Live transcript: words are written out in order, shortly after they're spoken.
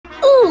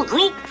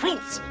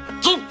Yes!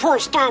 Give poor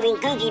starving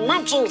Googie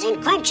munchings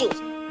and crunchings.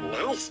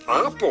 Nice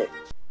apple.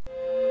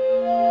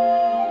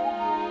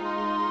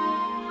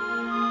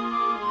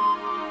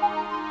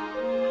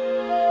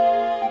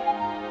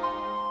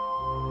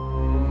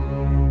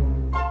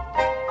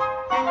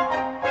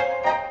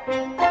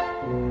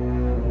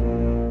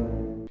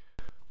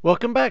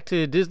 Welcome back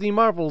to Disney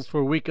Marvels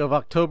for week of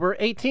October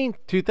 18th,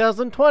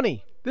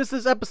 2020. This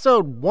is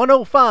episode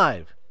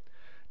 105.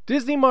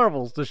 Disney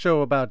Marvels, the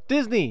show about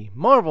Disney,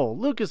 Marvel,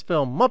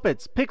 Lucasfilm,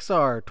 Muppets,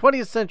 Pixar,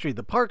 20th Century,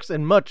 the parks,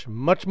 and much,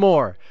 much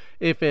more.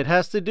 If it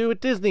has to do with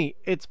Disney,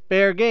 it's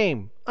fair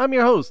game. I'm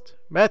your host,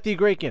 Matthew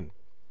Graken.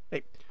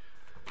 Hey,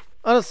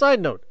 on a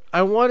side note,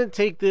 I want to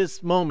take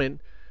this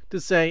moment to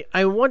say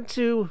I want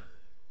to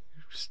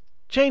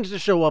change the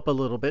show up a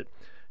little bit,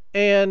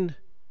 and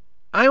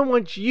I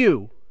want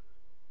you,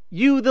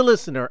 the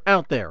listener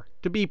out there,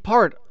 to be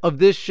part of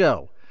this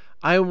show.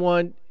 I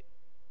want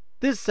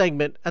this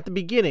segment at the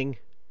beginning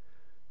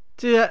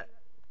to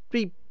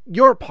be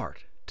your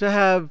part, to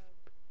have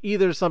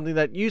either something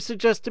that you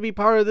suggest to be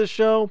part of this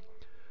show,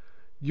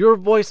 your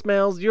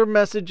voicemails, your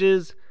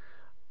messages.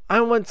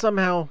 I want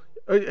somehow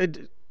a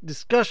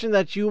discussion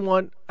that you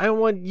want. I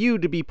want you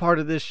to be part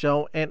of this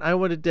show, and I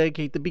want to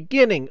dedicate the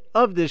beginning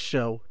of this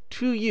show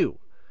to you.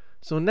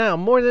 So now,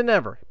 more than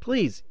ever,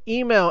 please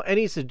email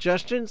any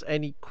suggestions,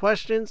 any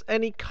questions,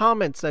 any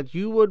comments that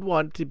you would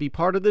want to be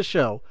part of the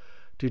show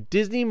to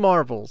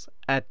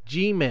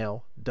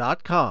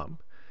disneymarvels@gmail.com,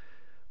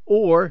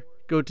 or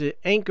go to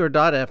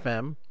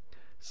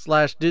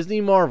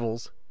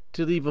anchor.fm/disneymarvels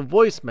to leave a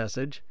voice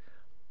message,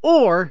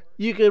 or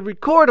you could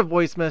record a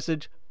voice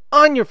message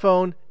on your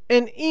phone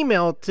and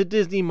email it to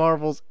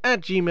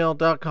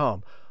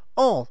disneymarvels@gmail.com.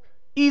 All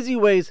easy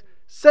ways.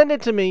 Send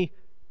it to me,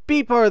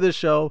 be part of the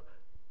show,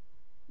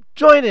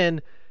 join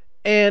in,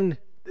 and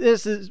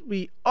this is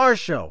be our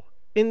show.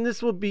 And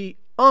this will be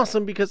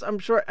awesome because I'm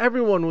sure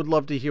everyone would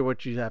love to hear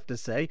what you have to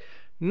say.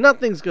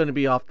 Nothing's going to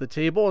be off the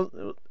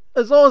table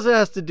as long as it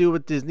has to do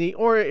with Disney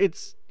or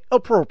it's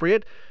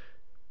appropriate.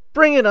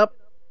 Bring it up.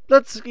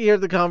 Let's hear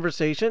the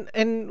conversation,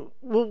 and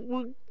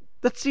we'll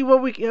let's see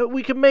what we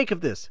can make of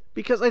this,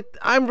 because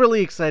I'm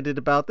really excited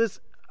about this.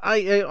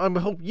 I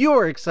hope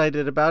you're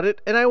excited about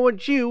it, and I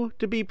want you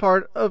to be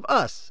part of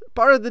us,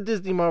 part of the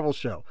Disney Marvel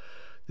show.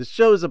 This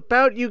show is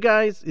about you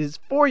guys, is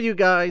for you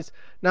guys.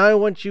 Now I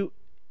want you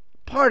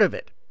part of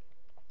it.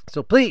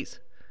 So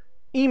please,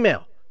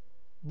 email,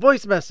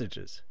 voice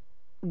messages,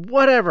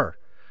 whatever,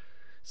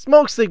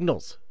 smoke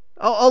signals.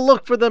 I'll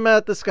look for them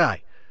at the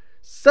sky.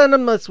 Send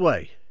them this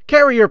way.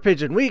 Carrier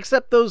pigeon, we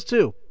accept those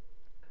too.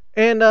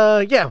 And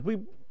I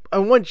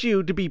want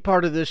you to be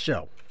part of this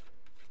show.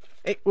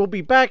 We'll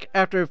be back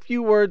after a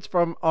few words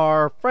from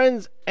our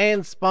friends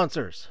and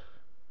sponsors.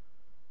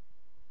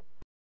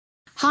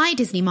 Hi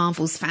Disney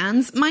Marvels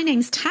fans, my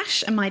name's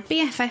Tash and my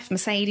BFF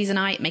Mercedes and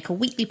I make a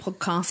weekly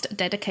podcast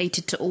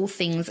dedicated to all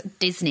things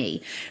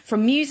Disney.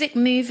 From music,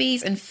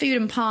 movies and food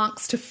and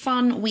parks to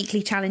fun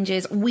weekly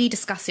challenges, we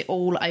discuss it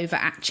all over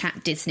at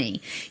Chat Disney.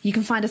 You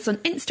can find us on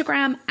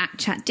Instagram at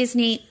Chat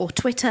Disney or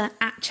Twitter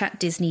at Chat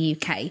Disney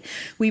UK.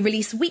 We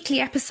release weekly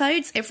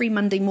episodes every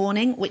Monday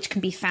morning, which can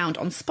be found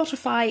on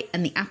Spotify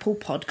and the Apple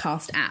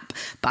Podcast app.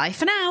 Bye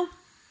for now.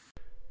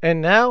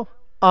 And now,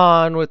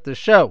 on with the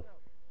show.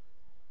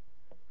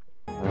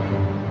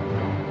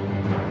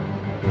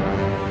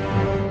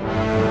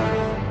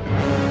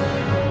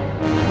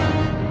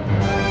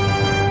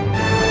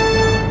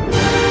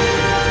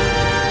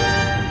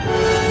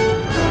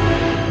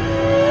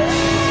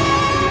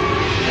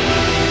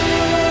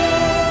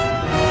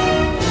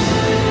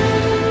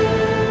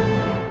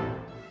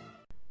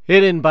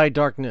 Hidden by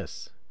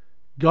darkness,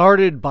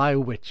 guarded by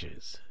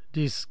witches,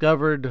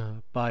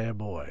 discovered by a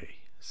boy,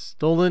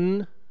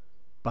 stolen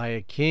by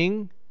a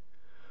king.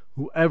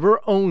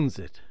 Whoever owns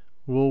it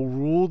will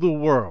rule the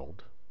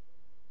world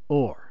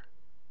or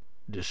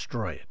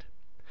destroy it.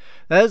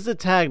 That is the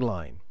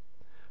tagline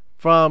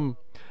from,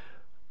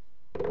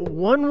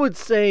 one would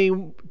say,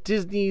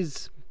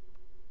 Disney's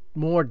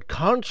more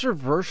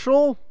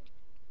controversial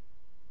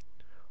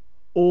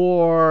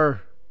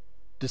or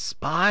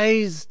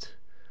despised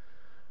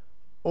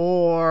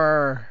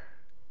or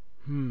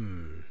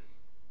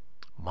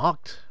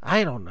mocked,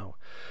 I don't know,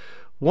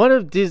 one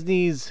of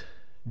Disney's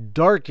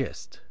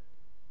darkest,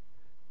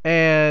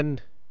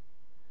 and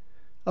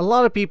a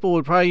lot of people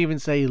would probably even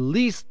say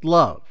least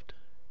loved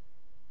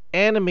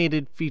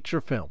animated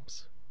feature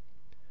films.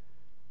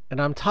 And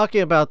I'm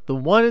talking about the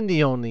one and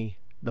the only,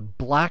 The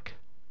Black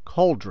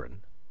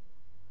Cauldron.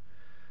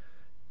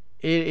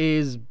 It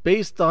is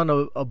based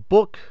on a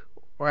book,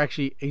 or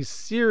actually a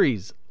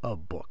series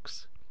of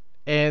books.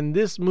 And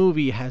this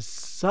movie has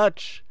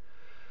such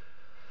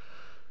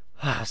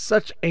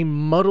a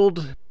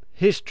muddled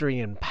history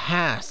and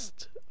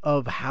past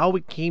of how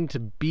it came to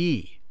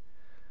be,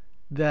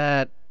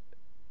 that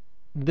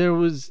there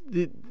was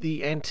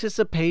the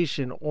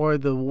anticipation or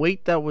the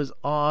weight that was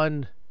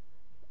on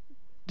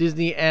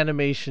Disney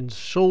Animation's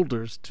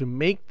shoulders to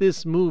make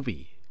this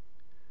movie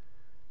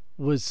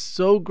was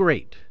so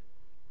great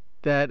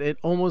that it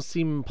almost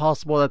seemed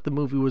impossible that the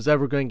movie was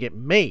ever going to get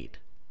made.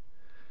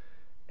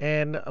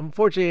 And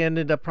unfortunately, it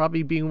ended up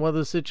probably being one of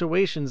those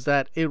situations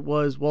that it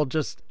was, well,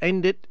 just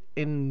end it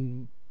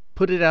and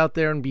put it out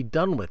there and be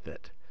done with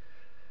it.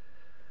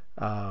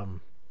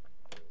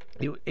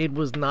 It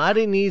was not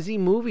an easy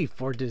movie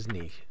for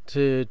Disney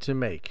to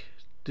make,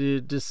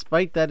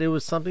 despite that it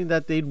was something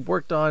that they'd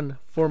worked on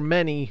for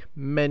many,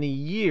 many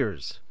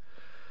years.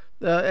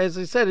 As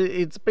I said,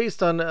 it's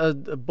based on a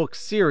book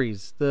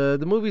series. The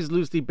movie is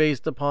loosely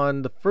based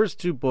upon the first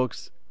two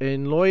books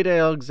in Lloyd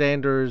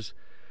Alexander's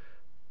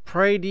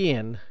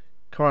Prydain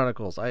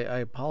Chronicles. I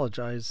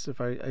apologize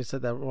if I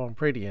said that wrong.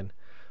 Prydain.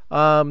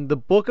 The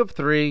Book of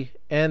Three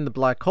and the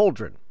Black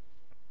Cauldron.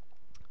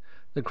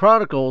 The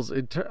Chronicles,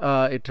 in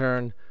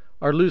turn,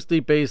 are loosely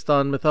based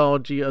on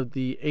mythology of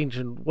the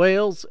ancient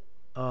Wales,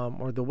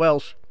 or the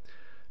Welsh,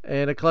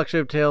 and a collection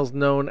of tales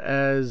known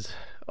as,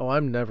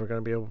 I'm never going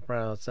to be able to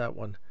pronounce that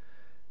one,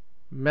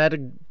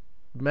 Madagon.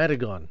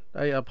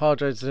 I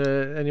apologize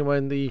to anyone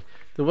in the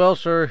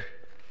Welsh or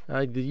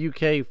the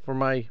UK for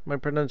my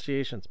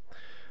pronunciations.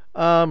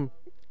 The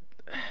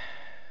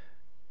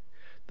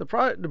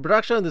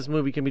production of this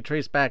movie can be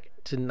traced back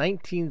to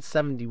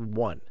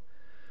 1971,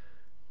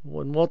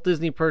 when Walt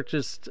Disney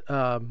purchased,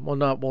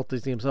 not Walt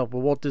Disney himself, but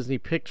Walt Disney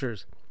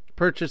Pictures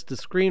purchased the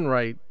screen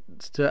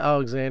rights to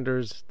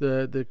Alexander's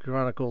the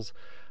Chronicles,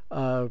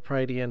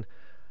 Prydain.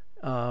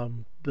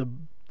 The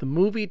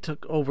movie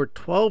took over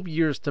 12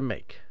 years to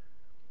make,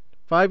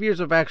 5 years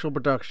of actual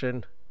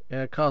production,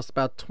 and it cost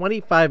about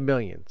 $25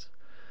 million.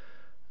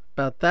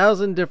 About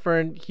 1,000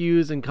 different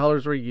hues and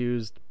colors were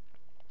used,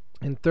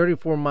 and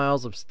 34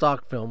 miles of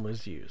stock film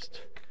was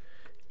used.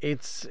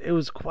 It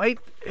was quite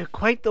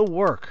the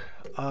work.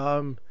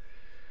 And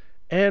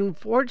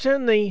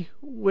fortunately,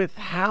 with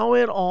how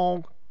it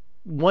all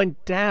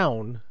went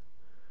down,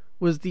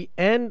 was the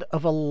end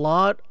of a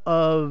lot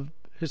of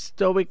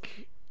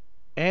historic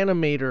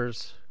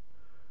animators'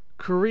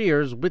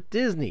 careers with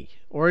Disney,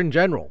 or in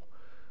general.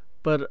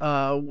 But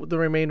the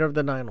remainder of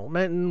the Nine Old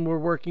Men were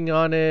working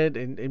on it,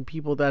 and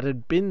people that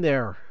had been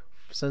there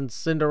since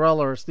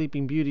Cinderella or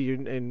Sleeping Beauty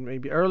and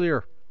maybe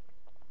earlier.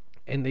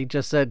 And they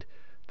just said,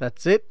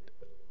 that's it.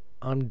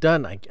 I'm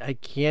done. I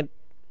can't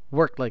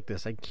work like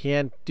this. I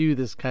can't do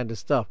this kind of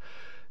stuff.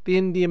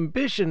 The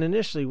ambition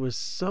initially was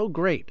so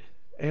great.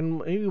 And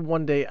maybe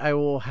one day I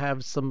will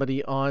have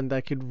somebody on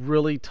that could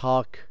really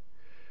talk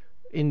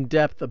in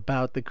depth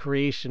about the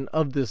creation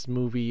of this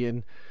movie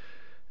and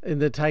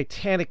the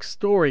Titanic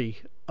story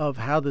of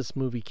how this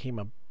movie came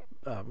up,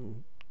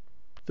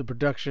 the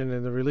production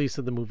and the release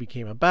of the movie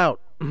came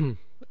about.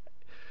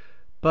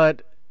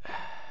 But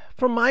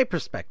from my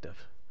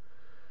perspective,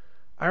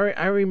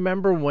 I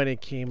remember when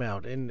it came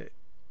out, and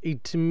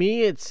to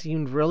me it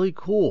seemed really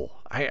cool.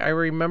 I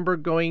remember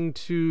going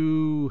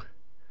to,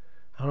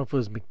 I don't know if it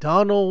was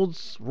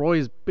McDonald's,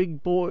 Roy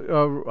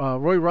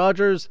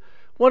Rogers,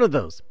 one of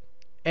those,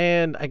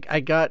 and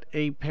I got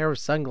a pair of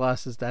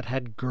sunglasses that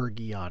had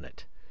Gurgi on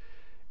it.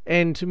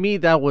 And to me,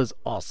 that was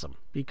awesome,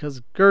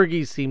 because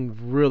Gurgi seemed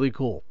really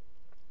cool.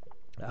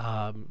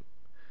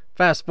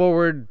 Fast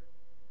forward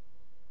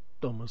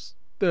almost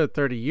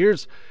 30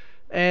 years,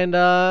 and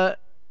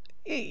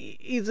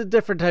he's a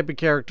different type of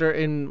character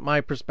in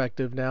my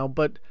perspective now.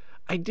 But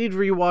I did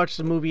rewatch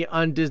the movie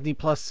on Disney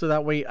Plus, so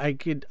that way I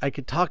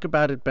could talk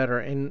about it better,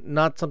 and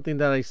not something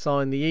that I saw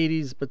in the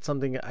 80s, but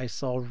something I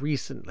saw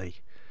recently.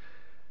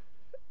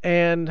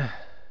 And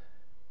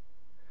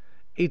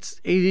it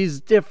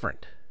is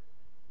different.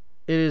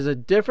 It is a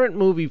different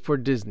movie for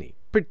Disney,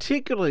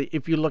 particularly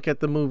if you look at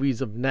the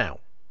movies of now.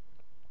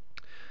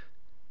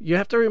 You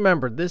have to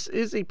remember, this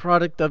is a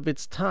product of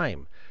its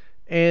time.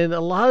 And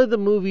a lot of the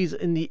movies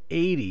in the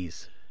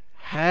 80s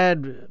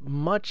had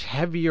much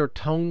heavier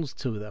tones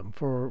to them.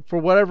 For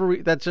whatever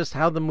reason, that's just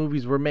how the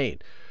movies were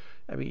made.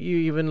 I mean, you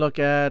even look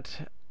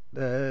at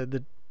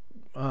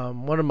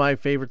one of my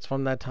favorites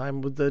from that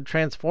time was the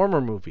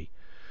Transformer movie.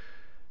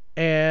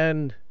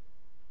 And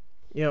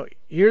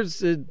here's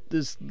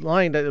this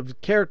line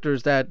of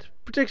characters that,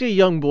 particularly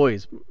young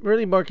boys,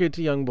 really marketed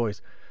to young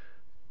boys,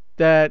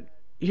 that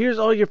here's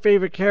all your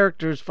favorite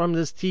characters from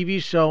this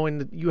TV show,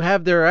 and you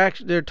have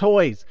their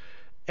toys,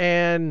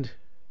 and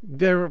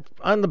they're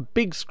on the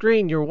big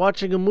screen. You're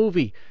watching a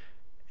movie,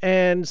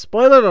 and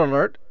spoiler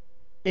alert,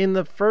 in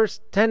the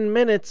first 10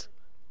 minutes,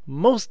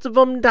 most of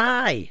them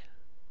die.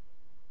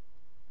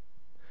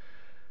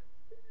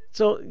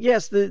 So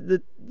yes,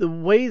 the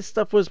way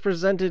stuff was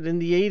presented in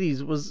the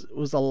 80s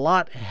was a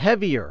lot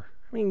heavier.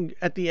 I mean,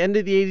 at the end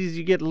of the 80s,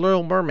 you get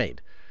Little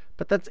Mermaid,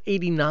 but that's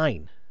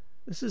 89.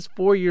 This is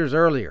 4 years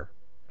earlier.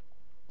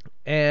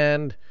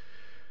 And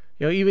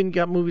even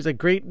got movies like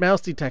Great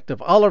Mouse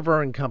Detective,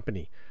 Oliver and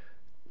Company,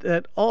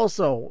 that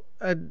also,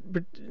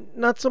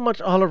 not so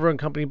much Oliver and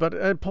Company, but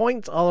at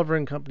points Oliver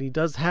and Company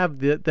does have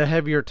the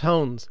heavier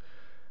tones.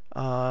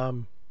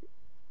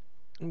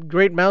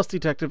 Great Mouse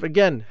Detective,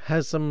 again,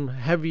 has some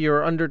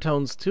heavier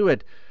undertones to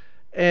it.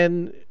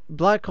 And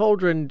Black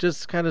Cauldron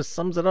just kind of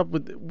sums it up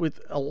with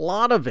a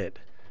lot of it.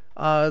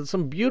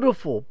 Some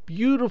beautiful,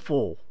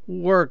 beautiful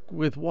work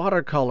with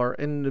watercolor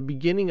in the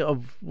beginning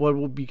of what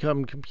will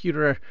become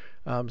computer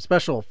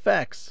special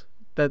effects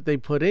that they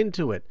put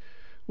into it,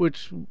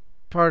 which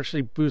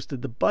partially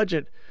boosted the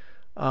budget.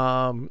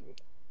 And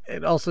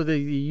also they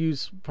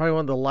use probably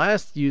one of the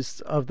last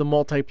use of the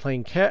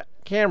multi-plane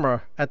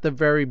camera at the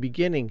very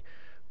beginning,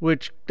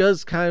 which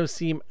does kind of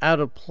seem out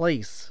of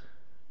place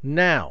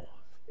now.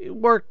 It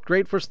worked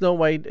great for Snow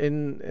White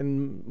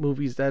in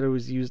movies that it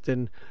was used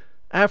in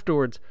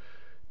afterwards.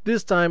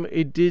 This time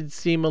it did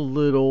seem a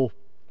little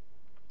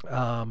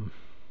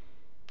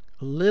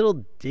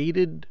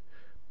dated,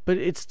 but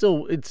it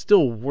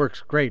still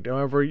works great.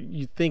 However,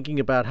 you thinking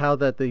about how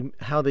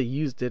they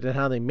used it and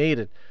how they made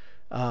it,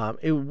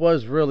 it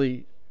was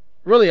really,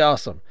 really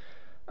awesome.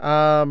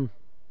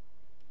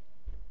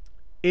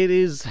 It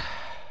is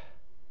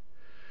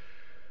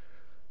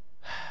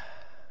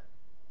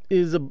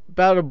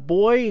about a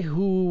boy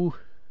who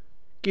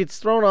gets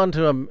thrown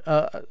onto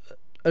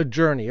a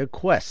journey, a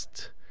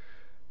quest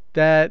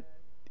that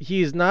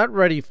he is not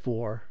ready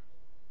for.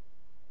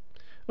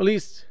 At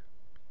least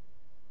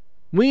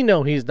we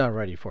know he's not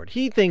ready for it.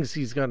 He thinks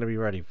he's going to be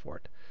ready for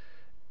it,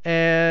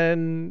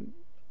 and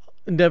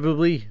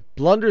inevitably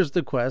blunders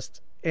the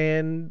quest,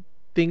 and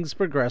things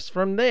progress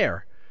from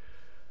there.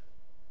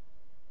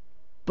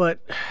 But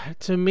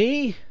to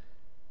me,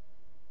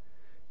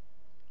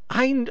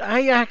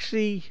 I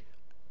actually,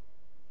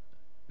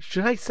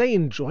 should I say,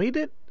 enjoyed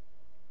it?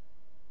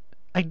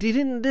 I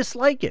didn't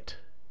dislike it.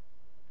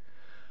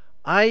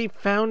 I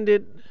found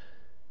it,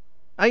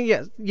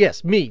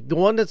 yes, me, the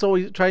one that's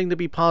always trying to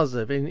be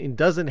positive and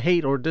doesn't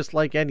hate or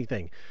dislike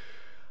anything.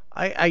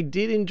 I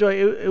did enjoy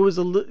it. It was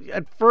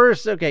at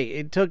first, okay,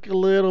 it took a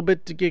little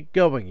bit to get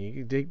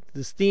going.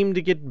 The steam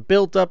to get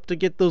built up to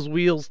get those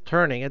wheels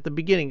turning at the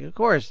beginning. Of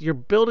course, you're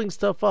building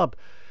stuff up.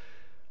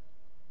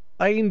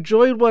 I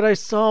enjoyed what I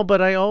saw,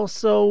 but I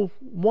also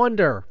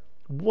wonder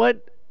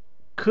what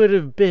could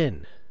have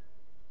been.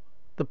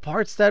 The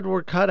parts that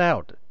were cut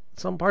out,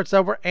 some parts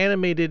that were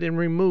animated and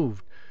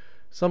removed,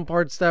 some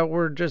parts that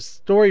were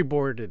just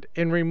storyboarded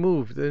and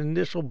removed. The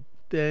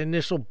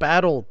initial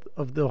battle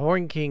of the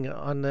Horn King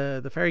on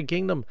the Fairy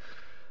Kingdom,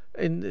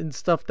 and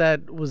stuff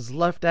that was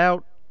left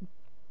out.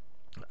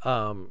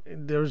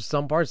 There's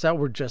some parts that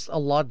were just a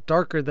lot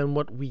darker than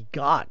what we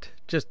got,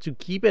 just to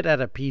keep it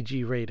at a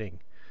PG rating.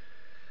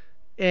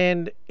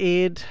 And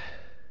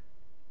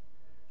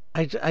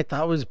I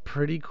thought it was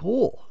pretty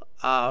cool.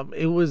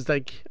 It was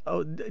like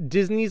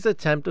Disney's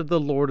attempt of the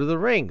Lord of the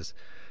Rings.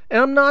 And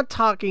I'm not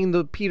talking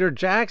the Peter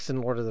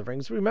Jackson Lord of the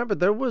Rings. Remember,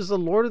 there was a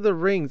Lord of the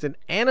Rings, an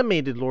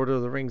animated Lord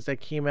of the Rings that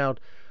came out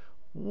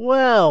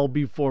well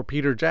before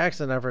Peter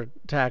Jackson ever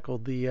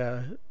tackled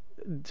the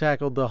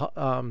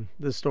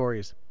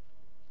stories.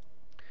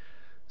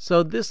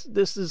 So this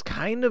is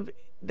kind of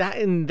that,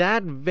 in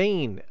that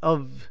vein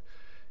of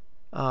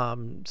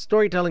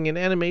storytelling and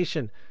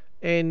animation.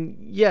 And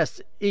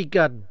yes, it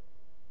got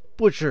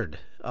butchered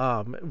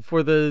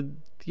for the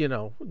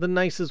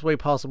nicest way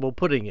possible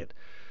putting it.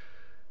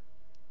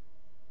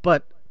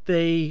 But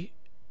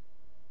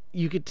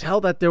you could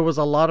tell that there was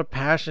a lot of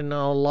passion, and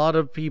a lot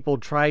of people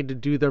tried to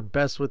do their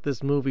best with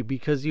this movie,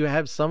 because you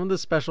have some of the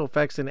special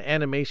effects and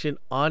animation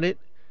on it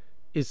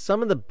is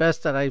some of the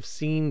best that I've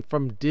seen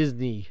from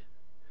Disney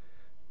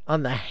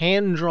on the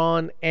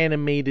hand-drawn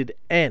animated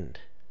end,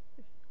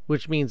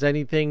 which means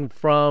anything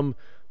from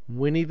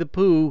Winnie the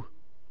Pooh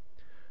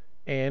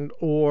and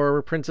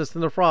or Princess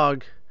and the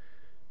Frog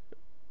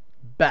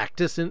back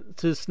to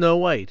Snow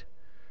White.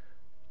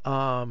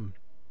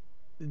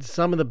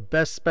 Some of the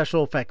best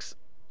special effects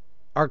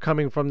are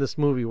coming from this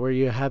movie, where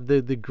you have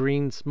the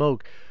green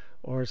smoke,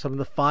 or some of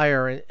the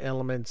fire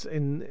elements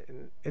and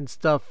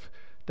stuff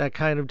that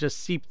kind of just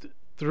seep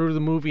through the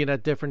movie and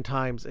at different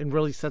times, and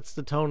really sets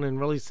the tone and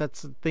really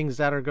sets things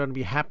that are going to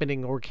be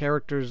happening, or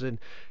characters and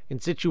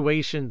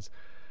situations.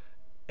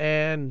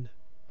 And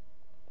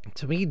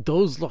to me,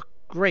 those look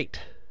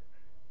great.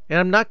 And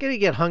I'm not going to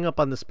get hung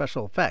up on the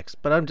special effects,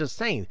 but I'm just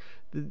saying,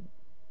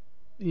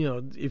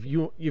 if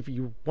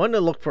you want to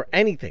look for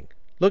anything,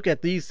 look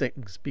at these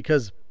things,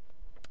 because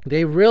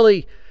they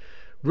really,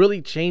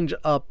 really change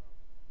up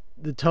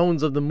the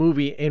tones of the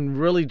movie and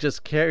really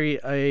just carry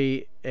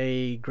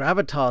a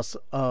gravitas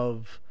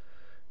of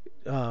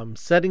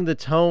setting the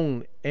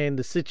tone and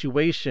the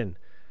situation.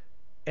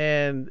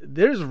 And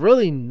there's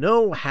really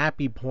no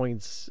happy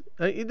points.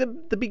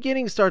 The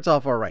beginning starts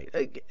off all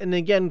right, and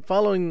again,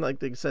 following,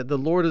 like I said, the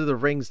Lord of the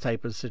Rings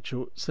type of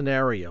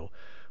scenario,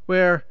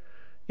 where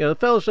the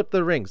Fellowship of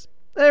the Rings,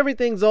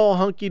 everything's all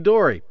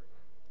hunky-dory,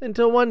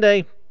 until one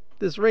day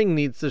this ring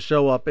needs to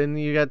show up, and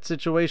you got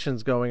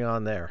situations going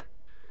on there.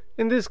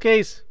 In this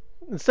case,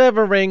 instead of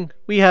a ring,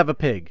 we have a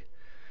pig,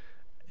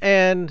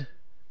 and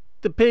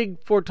the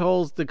pig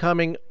foretells the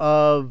coming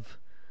of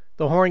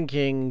the Horn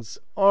King's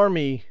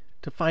army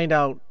to find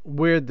out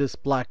where this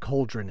black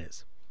cauldron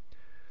is.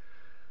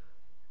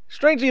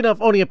 Strangely enough,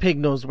 only a pig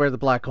knows where the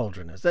black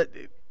cauldron is.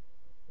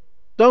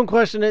 Don't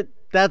question it.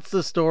 That's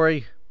the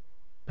story.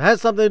 It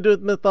has something to do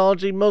with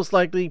mythology, most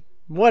likely.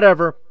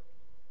 Whatever.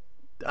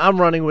 I'm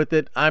running with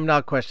it. I'm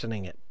not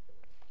questioning it.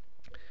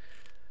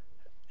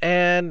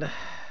 And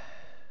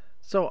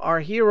so our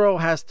hero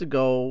has to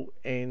go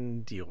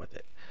and deal with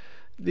it.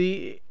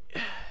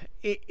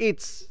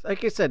 It's,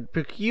 like I said,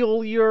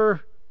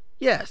 peculiar.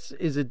 Yes.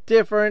 Is it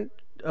different?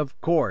 Of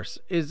course.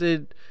 Is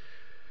it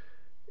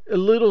a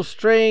little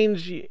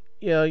strange? You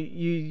know,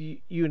 you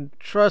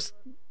entrust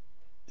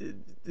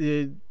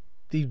the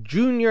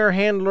junior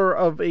handler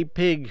of a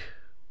pig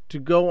to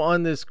go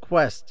on this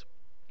quest,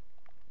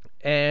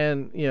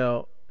 and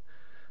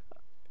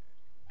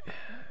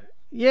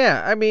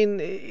yeah, I mean,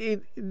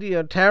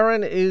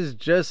 Taran is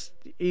just,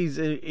 he's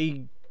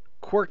a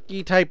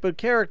quirky type of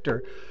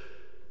character,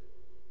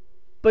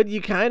 but you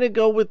kind of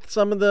go with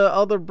some of the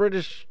other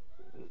British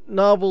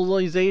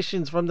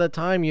novelizations from that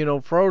time.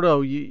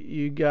 Frodo.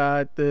 You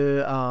got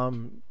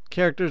the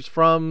characters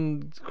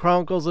from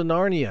Chronicles of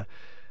Narnia.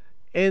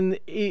 And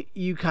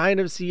you kind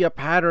of see a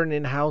pattern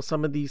in how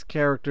some of these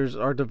characters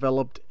are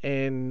developed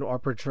and are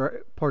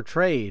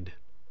portrayed.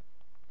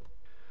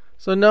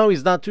 So no,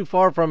 he's not too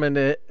far from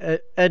an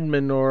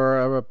Edmund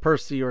or a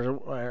Percy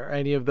or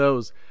any of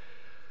those.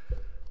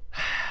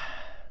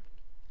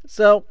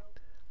 So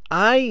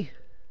like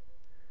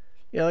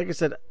I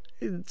said,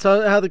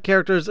 so how the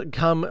characters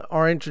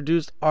are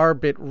introduced are a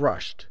bit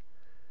rushed.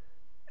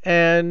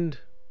 And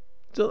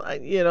so,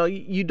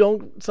 you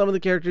don't, some of the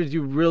characters,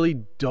 you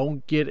really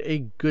don't get a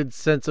good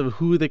sense of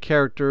who the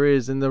character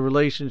is and the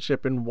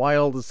relationship and why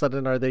all of a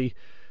sudden are they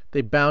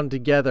bound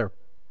together,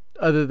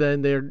 other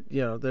than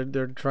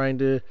they're trying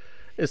to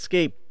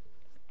escape.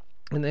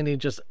 And then they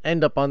just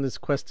end up on this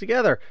quest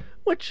together,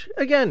 which,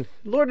 again,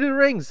 Lord of the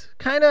Rings,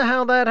 kind of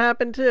how that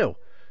happened too.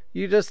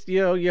 You just,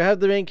 you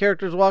have the main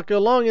characters walking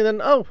along, and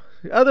then,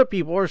 other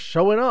people are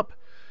showing up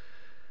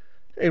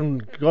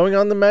and going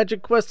on the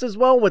magic quest as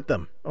well with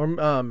them, or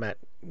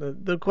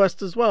the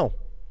quest as well.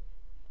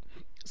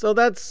 So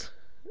that's,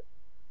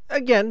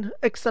 again,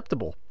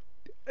 acceptable.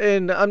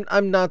 And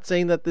I'm not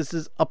saying that this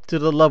is up to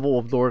the level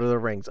of Lord of the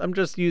Rings. I'm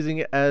just using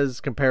it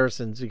as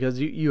comparisons because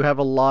you have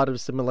a lot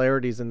of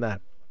similarities in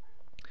that.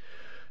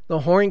 The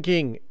Horn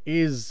King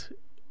is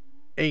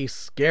a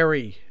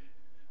scary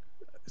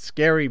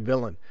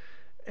villain,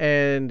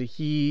 and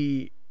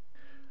he,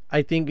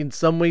 I think, in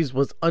some ways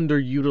was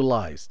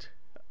underutilized.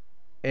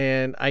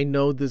 And I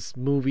know this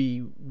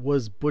movie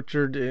was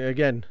butchered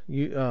again,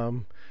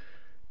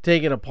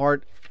 taken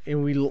apart,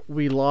 and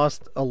we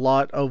lost a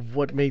lot of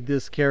what made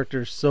this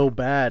character so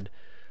bad,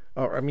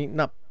 or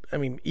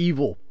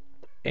evil.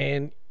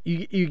 And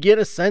you get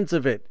a sense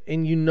of it,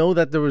 and you know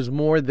that there was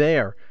more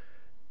there,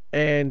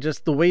 and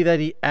just the way that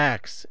he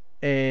acts,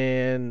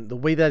 and the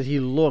way that he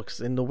looks,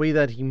 and the way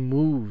that he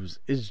moves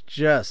is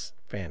just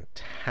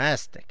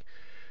fantastic.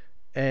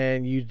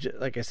 And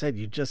like I said,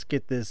 you just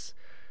get this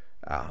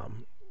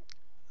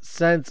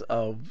sense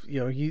of,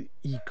 he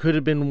could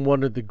have been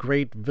one of the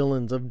great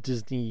villains of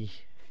Disney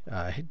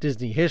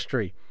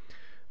history,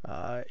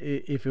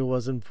 if it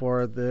wasn't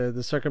for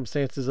the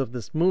circumstances of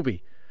this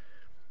movie.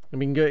 I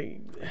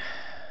mean,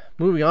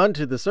 moving on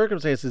to the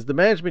circumstances, the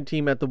management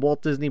team at the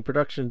Walt Disney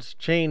Productions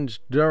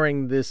changed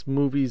during this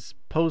movie's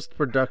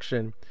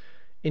post-production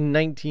in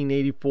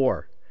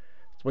 1984.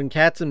 It's when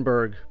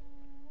Katzenberg,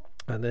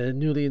 the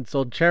newly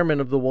installed chairman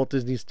of the Walt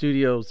Disney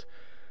Studios,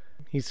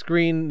 he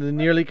screened the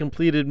nearly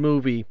completed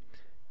movie,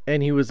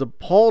 and he was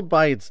appalled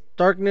by its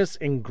darkness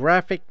and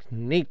graphic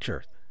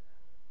nature.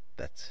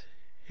 That's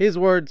his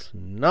words,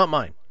 not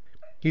mine.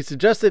 He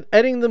suggested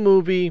editing the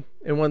movie,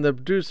 and when the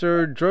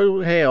producer,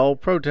 Joe Hale,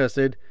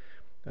 protested,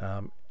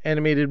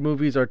 animated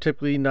movies are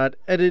typically not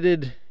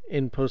edited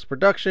in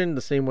post-production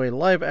the same way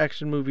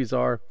live-action movies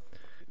are.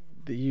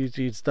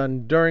 Usually it's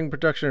done during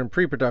production and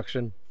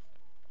pre-production.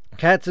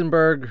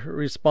 Katzenberg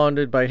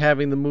responded by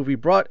having the movie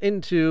brought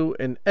into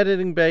an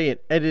editing bay and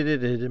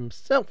edited it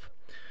himself.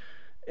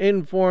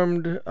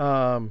 Informed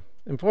what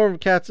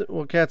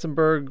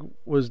Katzenberg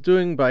was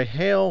doing by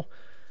Hale,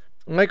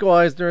 Michael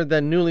Eisner,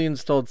 then newly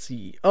installed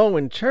CEO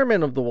and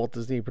chairman of the Walt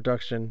Disney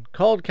Production,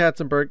 called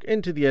Katzenberg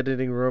into the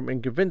editing room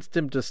and convinced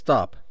him to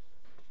stop.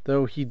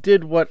 Though he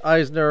did what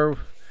Eisner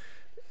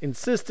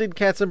insisted,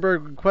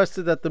 Katzenberg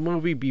requested that the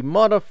movie be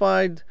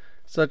modified.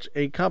 Such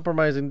a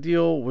compromising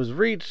deal was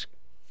reached.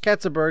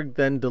 Katzenberg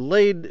then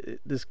delayed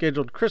the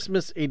scheduled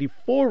Christmas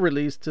 '84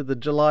 release to the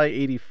July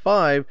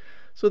 '85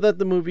 so that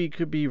the movie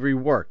could be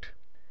reworked.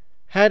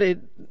 Had it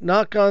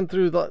not gone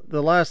through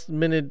the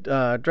last-minute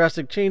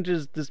drastic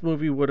changes, this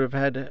movie would have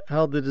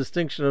held the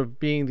distinction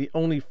of being the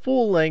only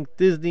full-length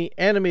Disney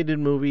animated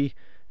movie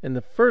and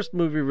the first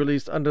movie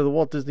released under the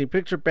Walt Disney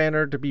Picture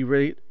banner to be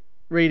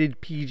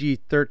rated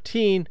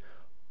PG-13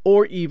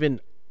 or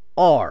even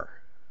R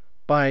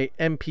by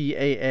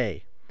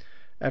MPAA.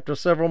 After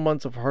several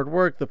months of hard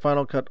work, the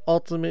final cut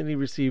ultimately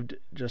received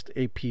just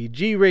a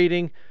PG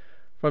rating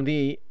from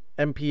the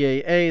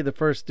MPAA, the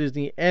first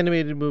Disney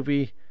animated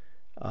movie,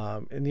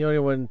 and the only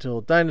one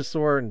until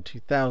Dinosaur in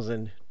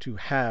 2000 to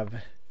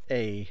have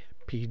a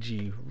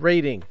PG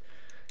rating.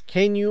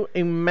 Can you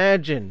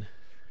imagine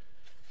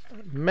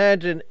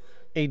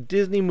a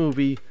Disney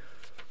movie,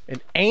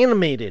 an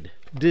animated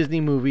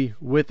Disney movie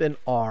with an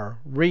R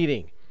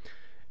rating.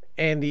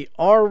 And the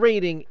R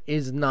rating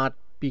is not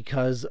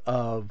because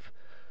of,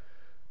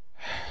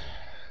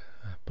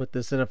 put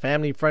this in a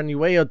family-friendly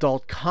way,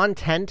 adult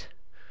content.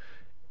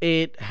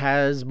 It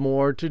has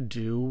more to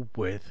do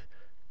with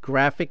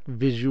graphic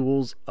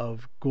visuals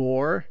of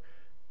gore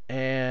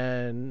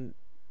and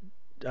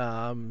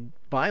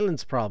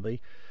violence,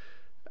 probably.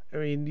 I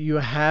mean, you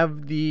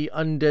have the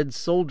undead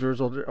soldiers,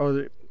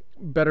 or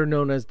better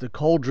known as the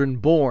Cauldron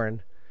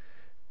Born.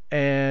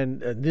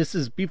 And this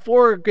is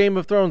before Game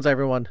of Thrones,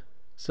 everyone.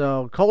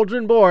 So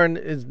Cauldron Born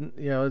is,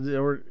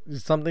 or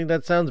something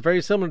that sounds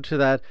very similar to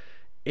that,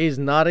 is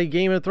not a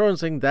Game of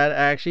Thrones thing. That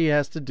actually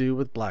has to do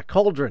with Black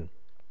Cauldron.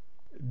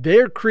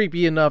 They're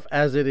creepy enough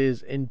as it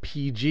is in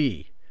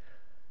PG.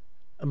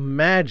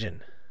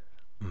 Imagine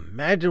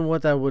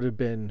what that would have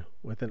been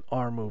with an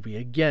R movie.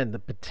 Again, the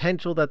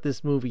potential that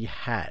this movie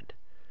had.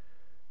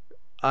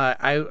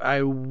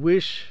 I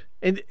wish,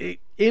 and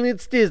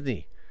it's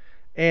Disney,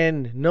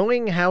 and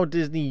knowing how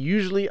Disney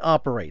usually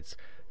operates,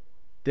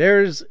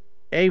 there's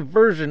a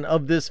version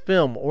of this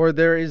film, or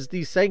there is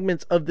the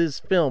segments of this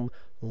film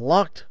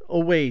locked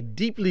away,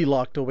 deeply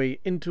locked away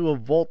into a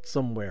vault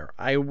somewhere.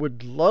 I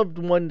would love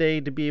one day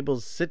to be able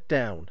to sit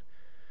down.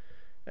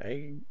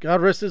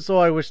 God rest his soul,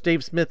 I wish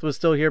Dave Smith was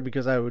still here,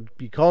 because I would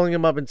be calling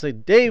him up and say,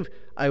 Dave,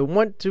 I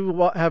want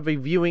to have a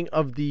viewing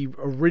of the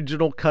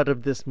original cut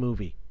of this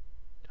movie.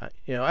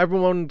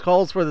 Everyone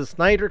calls for the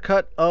Snyder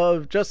cut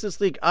of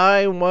Justice League.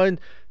 I want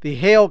the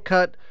Hale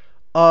cut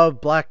of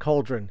Black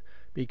Cauldron,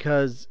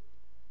 because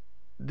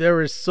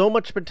there is so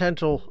much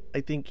potential,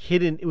 I think,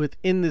 hidden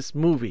within this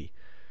movie.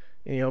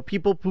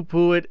 People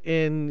poo-poo it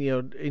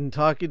and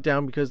talk it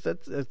down, because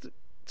that's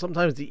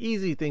sometimes the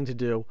easy thing to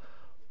do.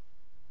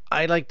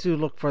 I like to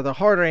look for the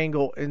harder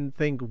angle and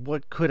think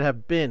what could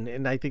have been,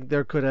 and I think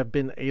there could have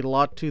been a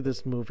lot to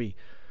this movie.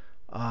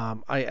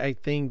 I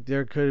think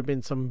there could have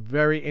been some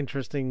very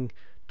interesting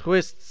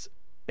twists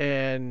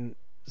and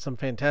some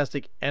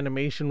fantastic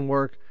animation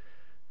work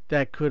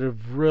that could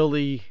have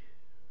really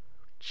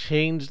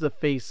changed the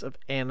face of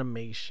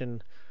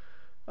animation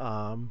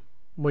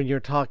when you're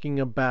talking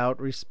about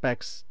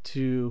respects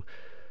to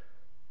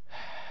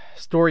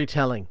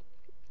storytelling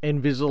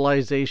and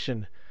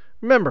visualization.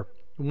 Remember,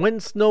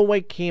 when Snow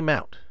White came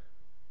out,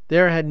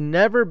 there had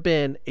never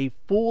been a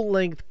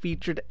full-length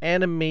featured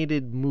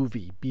animated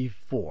movie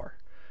before.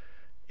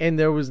 And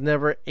there was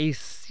never a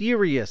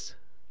serious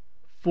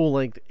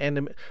full-length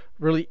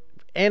really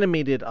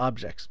animated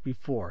objects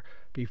before.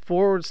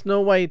 Before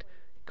Snow White,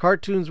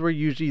 cartoons were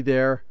usually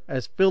there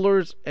as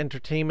fillers,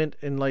 entertainment,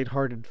 and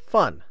lighthearted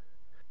fun.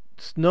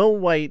 Snow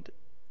White,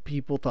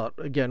 people thought,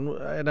 again,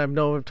 and I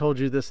know I've told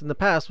you this in the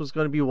past, was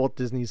going to be Walt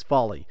Disney's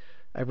Folly.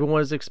 Everyone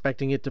was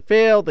expecting it to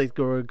fail. They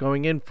were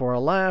going in for a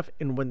laugh.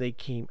 And when they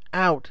came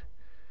out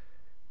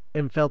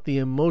and felt the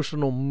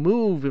emotional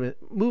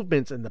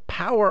movements and the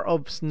power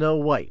of Snow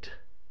White,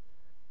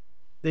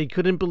 they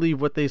couldn't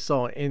believe what they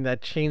saw. And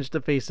that changed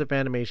the face of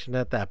animation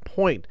at that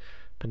point.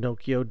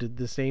 Pinocchio did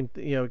the same,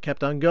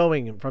 kept on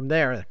going. And from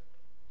there,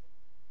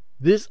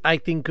 this, I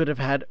think, could have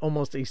had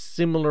almost a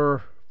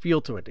similar feel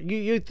to it.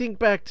 You think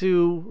back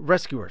to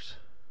Rescuers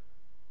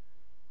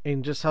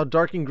and just how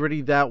dark and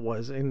gritty that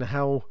was, and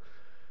how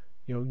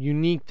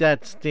unique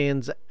that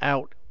stands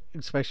out,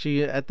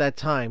 especially at that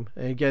time.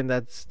 And again,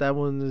 that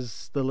one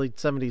is the late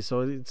 70s, so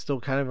it's still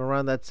kind of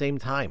around that same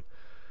time.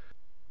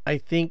 I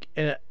think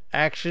an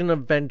action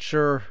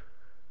adventure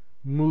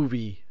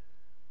movie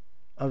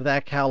of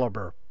that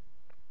caliber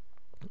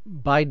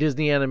by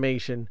Disney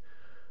Animation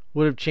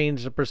would have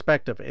changed the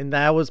perspective, and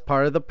that was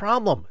part of the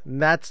problem. And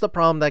that's the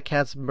problem that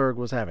Katzenberg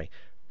was having.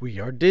 We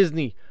are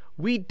Disney.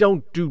 We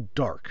don't do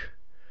dark.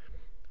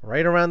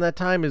 Right around that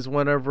time is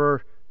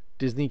whenever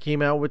Disney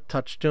came out with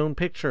Touchstone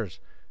Pictures.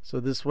 So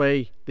this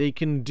way they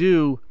can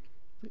do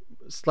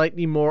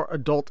slightly more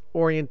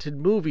adult-oriented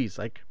movies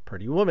like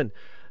Pretty Woman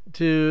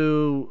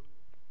I'm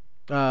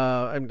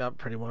not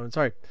Pretty Woman,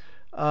 sorry.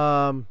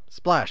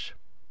 Splash.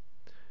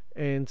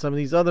 And some of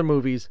these other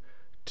movies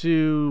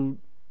to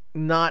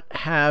not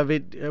have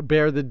it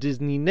bear the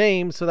Disney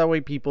name, so that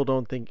way people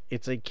don't think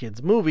it's a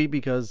kid's movie,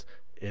 because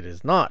it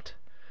is not.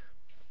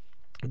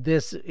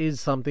 This is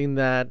something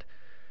that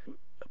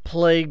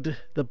plagued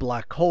the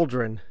Black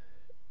Cauldron,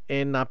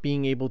 and not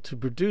being able to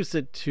produce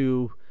it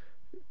to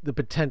the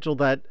potential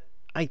that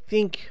I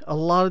think a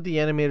lot of the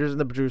animators and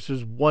the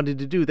producers wanted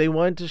to do. They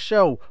wanted to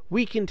show,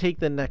 we can take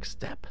the next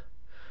step.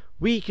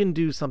 We can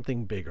do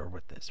something bigger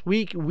with this.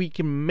 We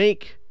can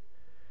make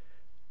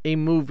a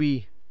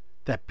movie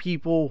that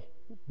people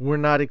were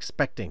not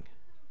expecting.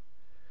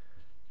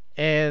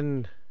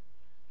 And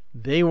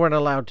they weren't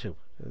allowed to.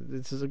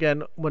 This is,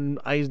 again, when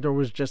Eisner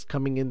was just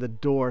coming in the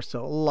door,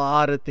 so a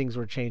lot of things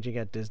were changing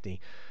at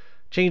Disney.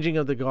 Changing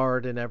of the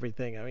guard and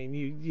everything. I mean,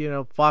 you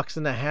know, Fox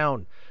and the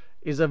Hound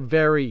is a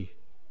very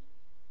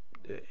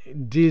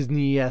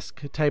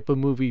Disney-esque type of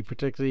movie,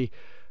 particularly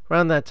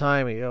around that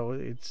time.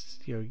 It's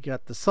you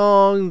got the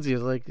songs, you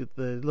like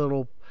the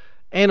little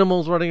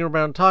animals running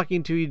around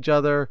talking to each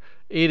other.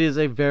 It is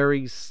a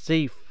very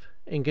safe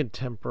and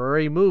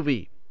contemporary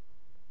movie.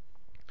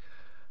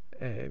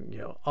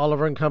 And,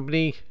 Oliver and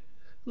Company,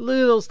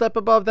 little step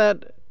above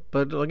that,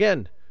 but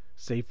again,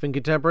 safe and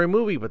contemporary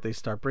movie, but they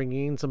start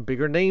bringing in some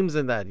bigger names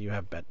in that. You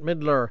have Bette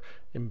Midler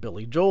and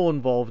Billy Joel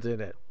involved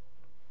in it.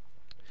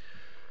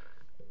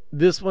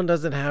 This one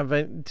doesn't have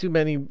too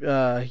many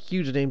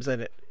huge names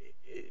in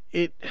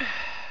it.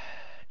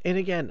 And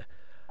again,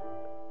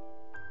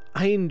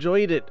 I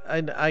enjoyed it,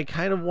 and I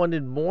kind of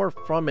wanted more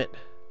from it.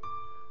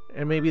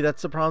 And maybe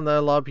that's the problem that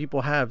a lot of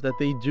people have, that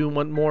they do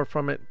want more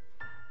from it.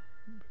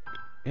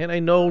 And I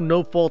know,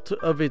 no fault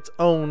of its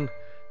own,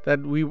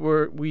 that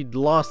we'd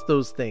lost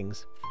those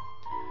things.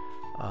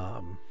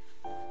 And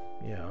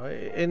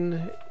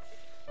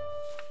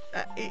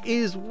it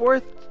is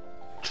worth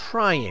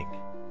trying.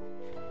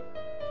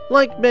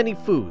 Like many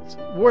foods,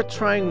 worth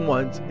trying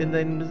once and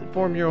then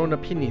form your own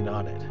opinion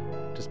on it.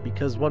 Just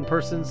because one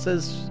person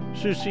says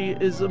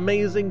sushi is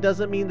amazing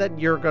doesn't mean that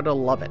you're gonna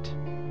love it.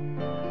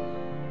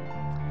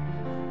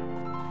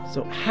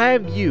 So,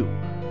 have you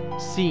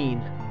seen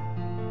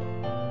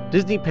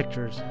Disney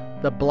Pictures'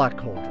 The Black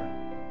Cauldron?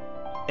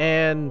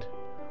 And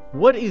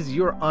what is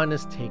your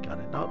honest take on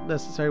it? Not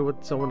necessarily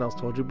what someone else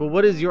told you, but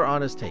what is your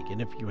honest take?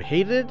 And if you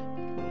hated it,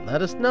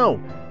 let us know.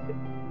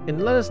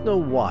 And let us know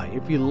why.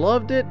 If you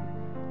loved it,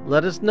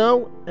 let us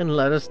know, and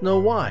let us know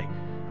why.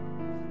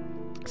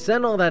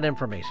 Send all that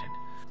information.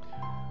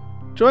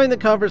 Join the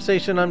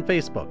conversation on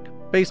Facebook,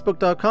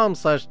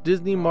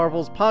 facebook.com/Disney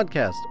Marvels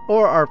Podcast,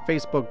 or our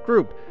Facebook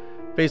group,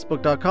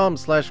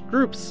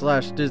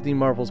 facebook.com/groups/Disney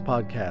Marvels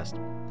Podcast.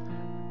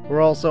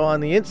 We're also on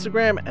the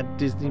Instagram at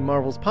Disney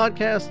Marvels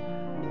Podcast,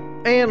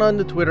 and on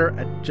the Twitter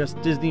at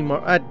Disney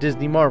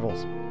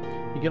Marvels.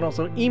 You can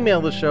also email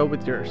the show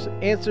with your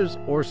answers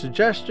or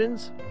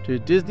suggestions to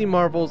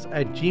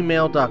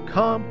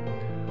disneymarvels@gmail.com,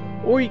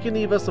 or you can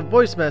leave us a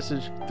voice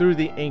message through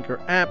the Anchor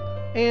app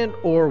and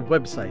or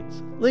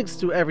websites. Links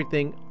to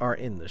everything are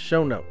in the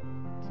show notes.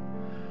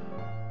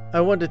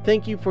 I want to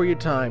thank you for your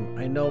time.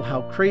 I know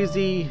how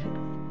crazy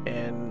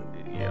and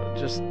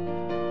just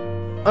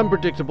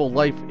unpredictable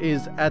life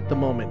is at the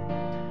moment,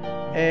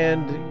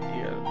 and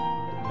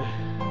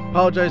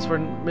apologize for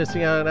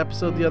missing out on an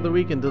episode the other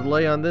week and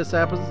delay on this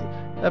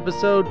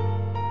episode.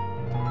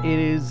 It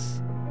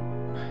is,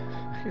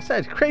 like I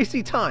said,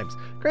 crazy times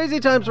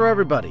for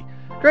everybody,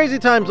 crazy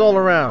times all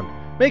around.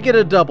 Make it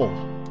a double.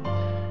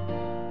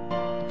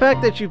 The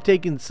fact that you've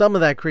taken some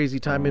of that crazy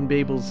time and been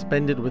able to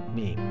spend it with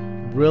me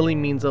really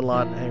means a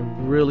lot. I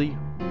really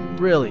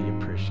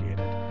appreciate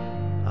it.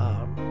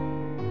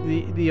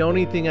 The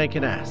only thing I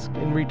can ask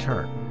in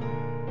return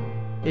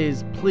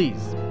is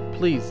please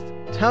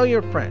tell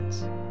your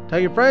friends, tell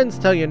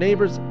your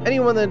neighbors,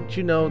 anyone that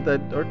you know,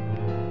 that or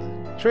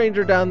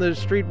stranger down the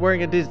street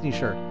wearing a Disney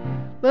shirt.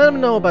 Let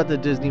them know about the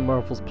Disney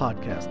Marvels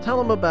podcast. Tell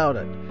them about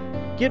it.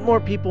 Get more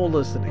people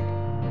listening.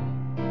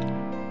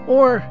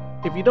 Or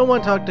if you don't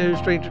want to talk to a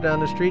stranger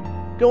down the street,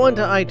 go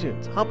onto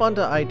iTunes. Hop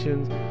onto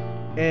iTunes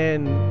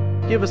and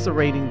give us a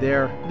rating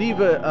there. Leave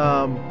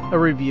a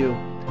review.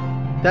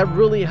 That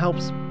really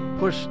helps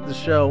push the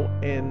show,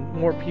 and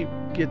more people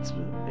gets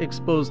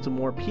exposed to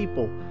more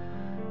people.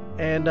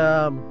 And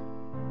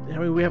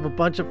we have a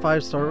bunch of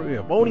 5-star. We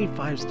have only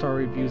 5-star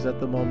reviews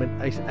at the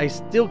moment. I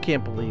still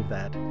can't believe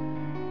that.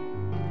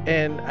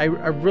 And I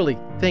really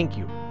thank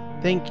you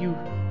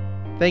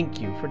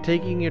for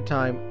taking your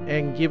time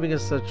and giving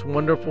us such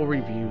wonderful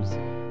reviews.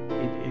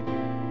 It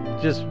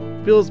just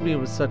fills me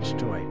with such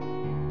joy.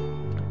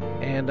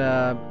 And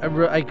I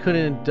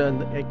can't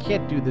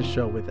do this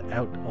show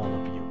without all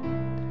of you.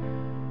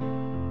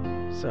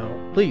 So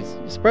please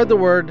spread the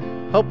word.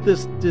 Help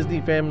this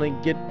Disney family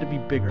get to be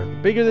bigger. The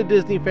bigger the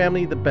Disney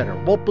family, the better.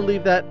 Won't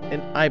believe that,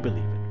 and I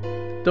believe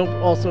it.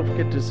 Don't also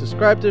forget to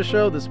subscribe to the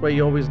show. This way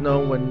you always know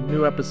when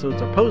new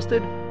episodes are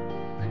posted.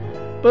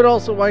 But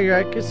also, while you're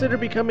at, consider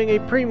becoming a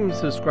premium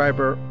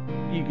subscriber.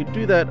 You could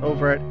do that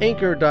over at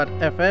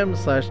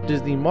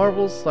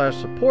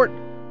anchor.fm/DisneyMarvels/support,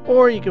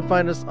 or you can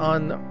find us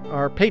on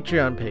our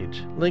Patreon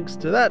page. Links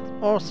to that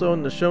also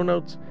in the show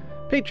notes.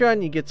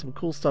 Patreon, you get some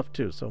cool stuff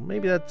too, so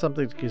maybe that's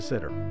something to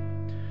consider.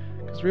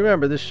 Because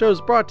remember, this show is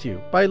brought to you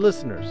by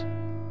listeners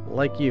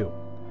like you.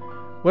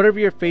 Whatever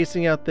you're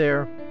facing out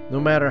there,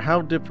 no matter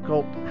how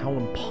difficult, how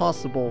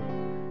impossible,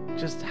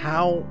 just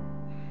how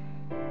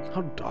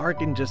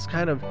dark and just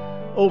kind of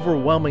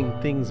overwhelming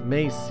things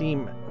may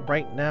seem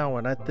right now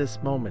and at this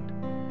moment,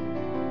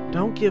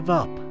 don't give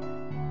up.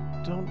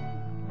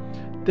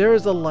 There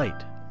is a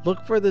light.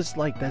 Look for this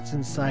light that's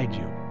inside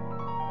you.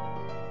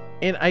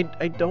 And I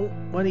don't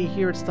want to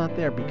hear it's not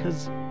there,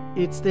 because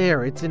it's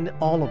there. It's in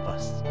all of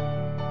us.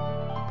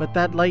 But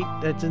that light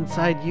that's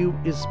inside you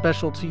is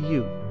special to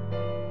you.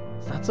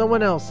 It's not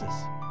someone else's.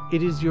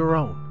 It is your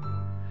own.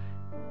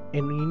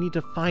 And you need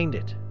to find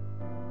it.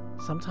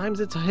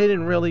 Sometimes it's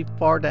hidden really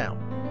far down.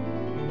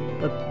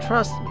 But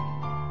trust me,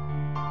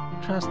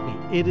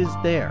 it is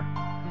there.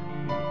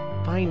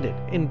 Find it,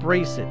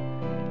 embrace it,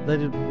 let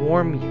it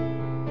warm you,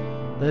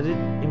 let it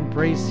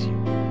embrace you,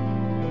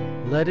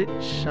 let it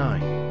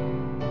shine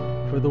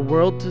for the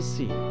world to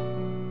see.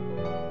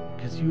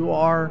 Because because you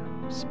are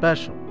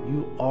special.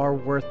 You are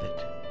worth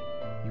it.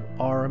 You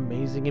are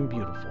amazing and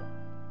beautiful.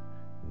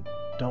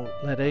 Don't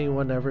let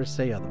anyone ever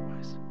say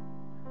otherwise.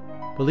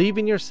 Believe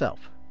in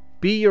yourself.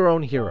 Be your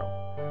own hero.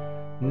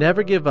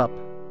 Never give up.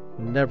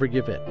 Never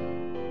give in.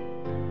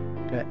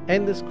 I'm going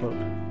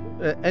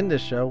to end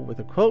this show with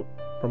a quote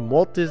from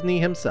Walt Disney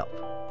himself.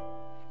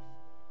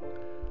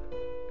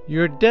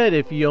 You're dead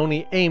if you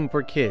only aim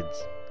for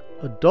kids.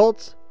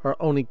 Adults are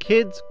only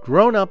kids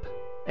grown up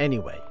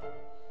anyway.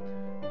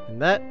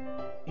 And that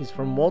is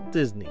from Walt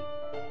Disney.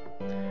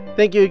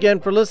 Thank you again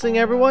for listening,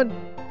 everyone,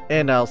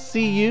 and I'll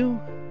see you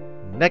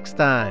next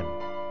time.